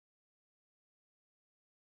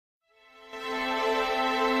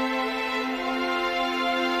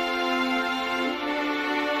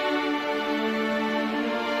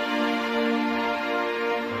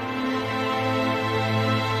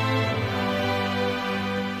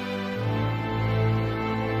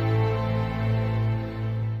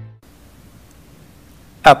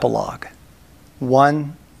Epilogue.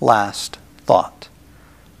 One last thought.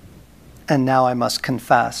 And now I must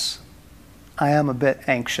confess, I am a bit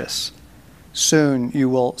anxious. Soon you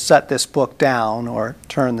will set this book down or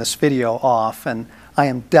turn this video off, and I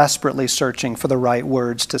am desperately searching for the right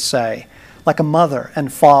words to say. Like a mother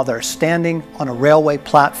and father standing on a railway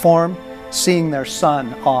platform, seeing their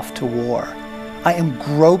son off to war. I am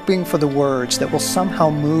groping for the words that will somehow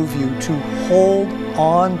move you to hold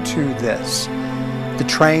on to this. The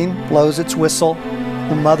train blows its whistle,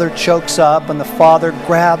 the mother chokes up, and the father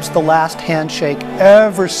grabs the last handshake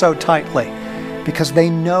ever so tightly because they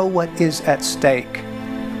know what is at stake.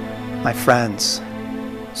 My friends,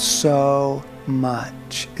 so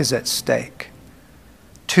much is at stake.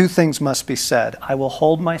 Two things must be said. I will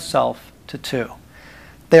hold myself to two.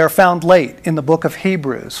 They are found late in the book of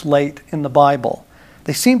Hebrews, late in the Bible.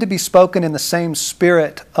 They seem to be spoken in the same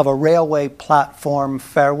spirit of a railway platform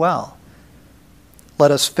farewell. Let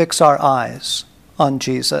us fix our eyes on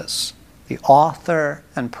Jesus, the author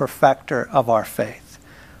and perfecter of our faith,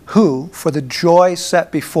 who, for the joy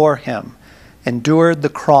set before him, endured the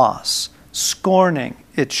cross, scorning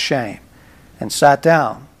its shame, and sat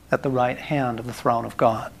down at the right hand of the throne of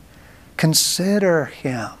God. Consider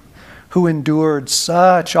him who endured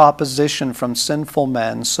such opposition from sinful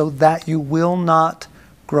men, so that you will not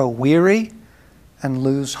grow weary and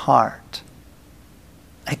lose heart.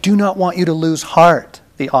 I do not want you to lose heart,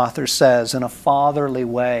 the author says in a fatherly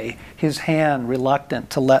way, his hand reluctant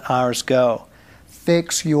to let ours go.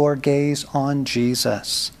 Fix your gaze on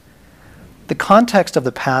Jesus. The context of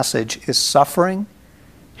the passage is suffering,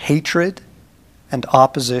 hatred, and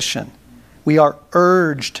opposition. We are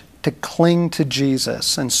urged to cling to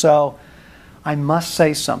Jesus. And so I must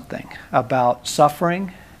say something about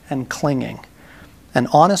suffering and clinging. An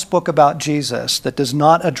honest book about Jesus that does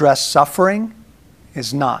not address suffering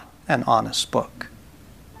is not an honest book.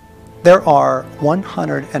 There are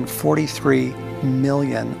 143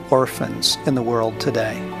 million orphans in the world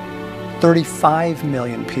today. 35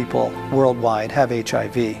 million people worldwide have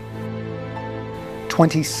HIV.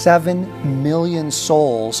 27 million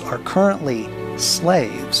souls are currently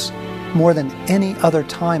slaves, more than any other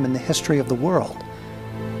time in the history of the world.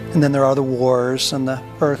 And then there are the wars and the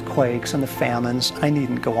earthquakes and the famines. I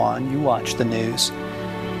needn't go on. You watch the news.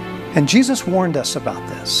 And Jesus warned us about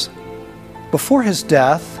this. Before his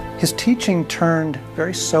death, his teaching turned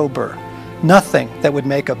very sober. Nothing that would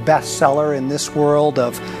make a bestseller in this world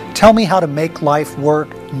of, tell me how to make life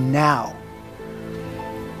work now.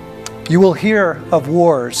 You will hear of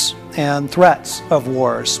wars and threats of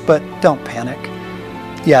wars, but don't panic.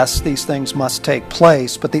 Yes, these things must take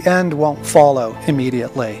place, but the end won't follow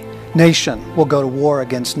immediately. Nation will go to war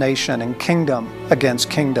against nation and kingdom against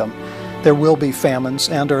kingdom. There will be famines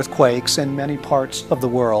and earthquakes in many parts of the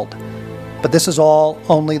world. But this is all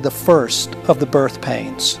only the first of the birth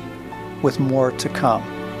pains, with more to come.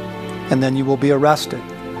 And then you will be arrested,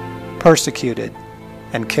 persecuted,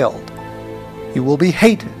 and killed. You will be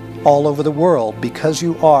hated all over the world because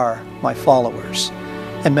you are my followers.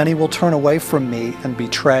 And many will turn away from me and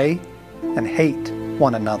betray and hate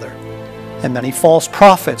one another. And many false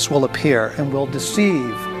prophets will appear and will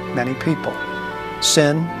deceive many people.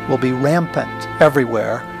 Sin will be rampant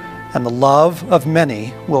everywhere, and the love of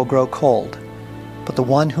many will grow cold. But the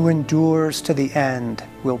one who endures to the end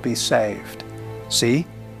will be saved. See,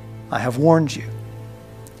 I have warned you.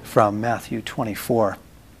 From Matthew 24.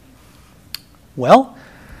 Well,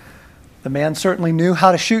 the man certainly knew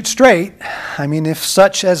how to shoot straight. I mean, if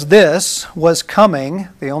such as this was coming,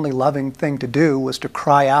 the only loving thing to do was to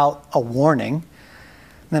cry out a warning.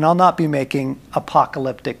 Then I'll not be making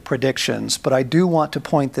apocalyptic predictions, but I do want to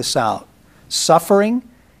point this out. Suffering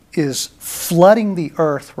is flooding the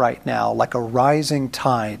earth right now like a rising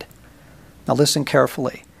tide. Now listen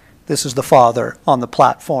carefully. This is the father on the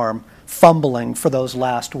platform fumbling for those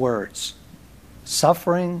last words.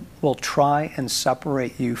 Suffering will try and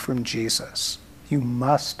separate you from Jesus. You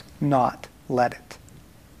must not let it.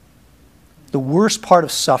 The worst part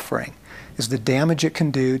of suffering is the damage it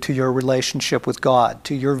can do to your relationship with God,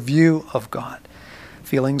 to your view of God.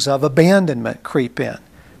 Feelings of abandonment creep in.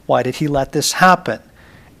 Why did he let this happen?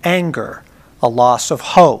 Anger, a loss of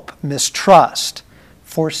hope, mistrust,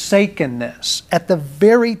 forsakenness. At the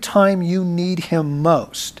very time you need him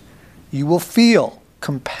most, you will feel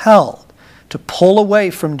compelled to pull away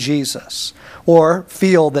from Jesus or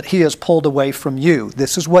feel that he has pulled away from you.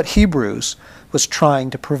 This is what Hebrews was trying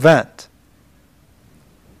to prevent.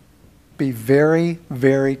 Be very,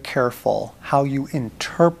 very careful how you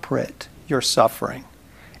interpret your suffering.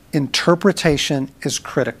 Interpretation is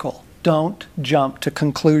critical. Don't jump to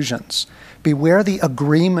conclusions. Beware the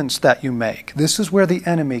agreements that you make. This is where the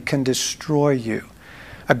enemy can destroy you.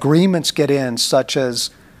 Agreements get in, such as,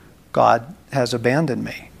 God has abandoned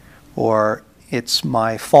me, or it's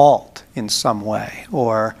my fault in some way,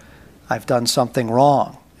 or I've done something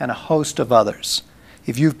wrong, and a host of others.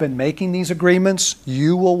 If you've been making these agreements,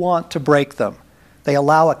 you will want to break them. They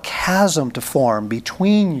allow a chasm to form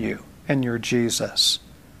between you and your Jesus.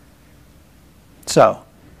 So,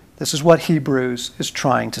 this is what Hebrews is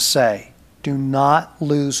trying to say. Do not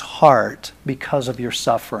lose heart because of your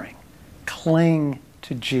suffering. Cling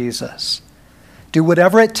to Jesus. Do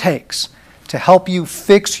whatever it takes to help you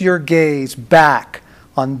fix your gaze back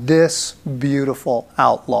on this beautiful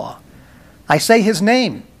outlaw. I say his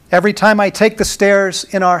name every time I take the stairs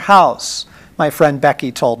in our house, my friend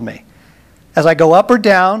Becky told me. As I go up or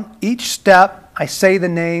down, each step I say the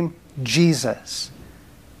name Jesus.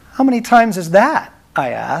 How many times is that? I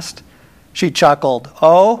asked. She chuckled.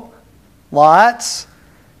 Oh, lots.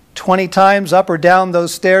 20 times up or down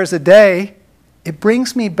those stairs a day. It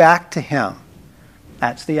brings me back to him.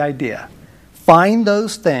 That's the idea. Find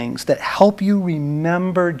those things that help you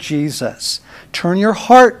remember Jesus. Turn your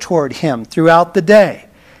heart toward him throughout the day.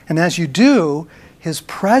 And as you do, his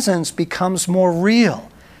presence becomes more real.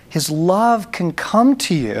 His love can come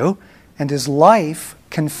to you, and his life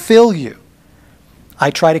can fill you. I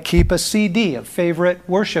try to keep a CD of favorite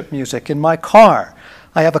worship music in my car.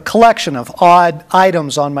 I have a collection of odd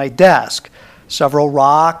items on my desk. Several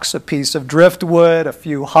rocks, a piece of driftwood, a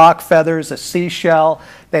few hawk feathers, a seashell.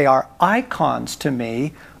 They are icons to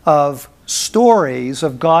me of stories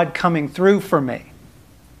of God coming through for me.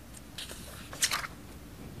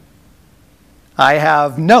 I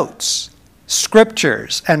have notes,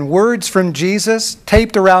 scriptures, and words from Jesus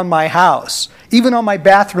taped around my house, even on my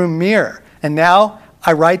bathroom mirror. And now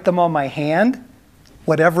I write them on my hand,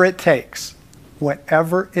 whatever it takes.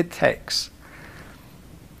 Whatever it takes.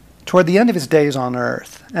 Toward the end of his days on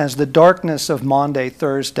earth, as the darkness of Maundy,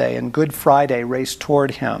 Thursday, and Good Friday raced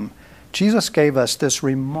toward him, Jesus gave us this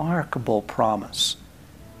remarkable promise.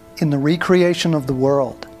 In the recreation of the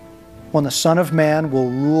world, when the Son of Man will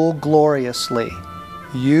rule gloriously,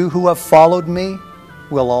 you who have followed me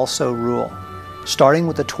will also rule, starting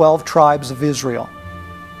with the 12 tribes of Israel.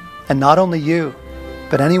 And not only you,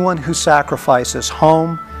 but anyone who sacrifices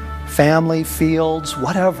home, family, fields,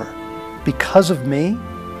 whatever, because of me,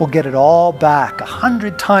 will get it all back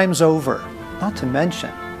 100 times over, not to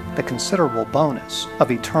mention the considerable bonus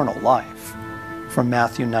of eternal life. From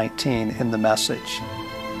Matthew 19 in the Message.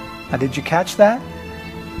 Now, did you catch that?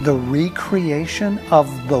 The recreation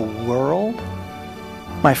of the world?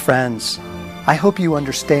 My friends, I hope you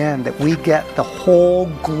understand that we get the whole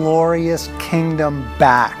glorious kingdom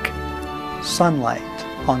back. Sunlight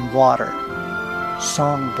on water,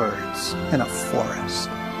 songbirds in a forest,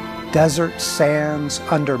 desert sands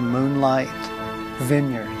under moonlight,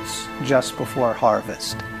 vineyards just before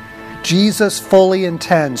harvest. Jesus fully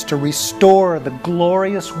intends to restore the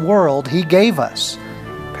glorious world he gave us.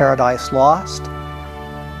 Paradise lost,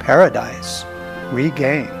 paradise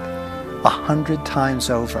regained 100 times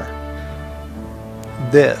over.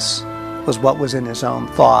 This was what was in his own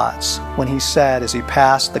thoughts when he said, as he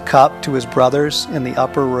passed the cup to his brothers in the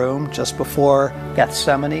upper room just before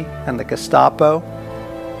Gethsemane and the Gestapo,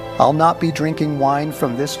 I'll not be drinking wine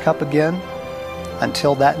from this cup again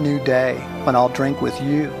until that new day when I'll drink with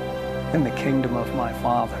you in the kingdom of my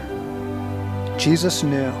Father. Jesus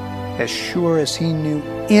knew, as sure as he knew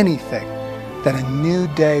anything, that a new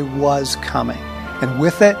day was coming, and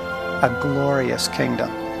with it, a glorious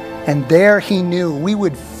kingdom. And there he knew we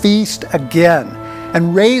would feast again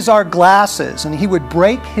and raise our glasses, and he would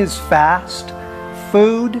break his fast.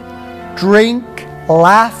 Food, drink,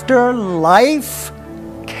 laughter, life.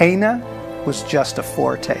 Cana was just a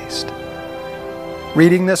foretaste.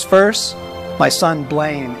 Reading this verse, my son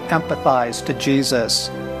Blaine empathized to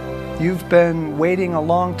Jesus. You've been waiting a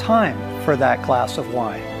long time for that glass of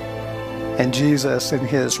wine. And Jesus, in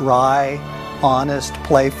his wry, honest,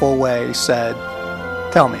 playful way, said,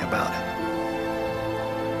 tell me about it.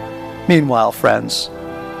 Meanwhile, friends,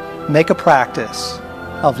 make a practice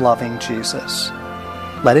of loving Jesus.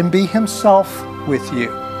 Let him be himself with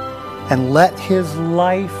you, and let his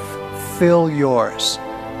life fill yours.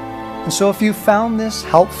 And so if you found this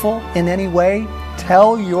helpful in any way,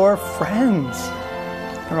 tell your friends.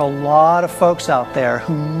 There are a lot of folks out there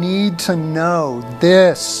who need to know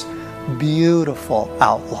this beautiful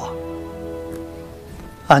outlaw.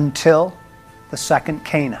 Until the second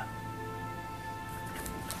Cana.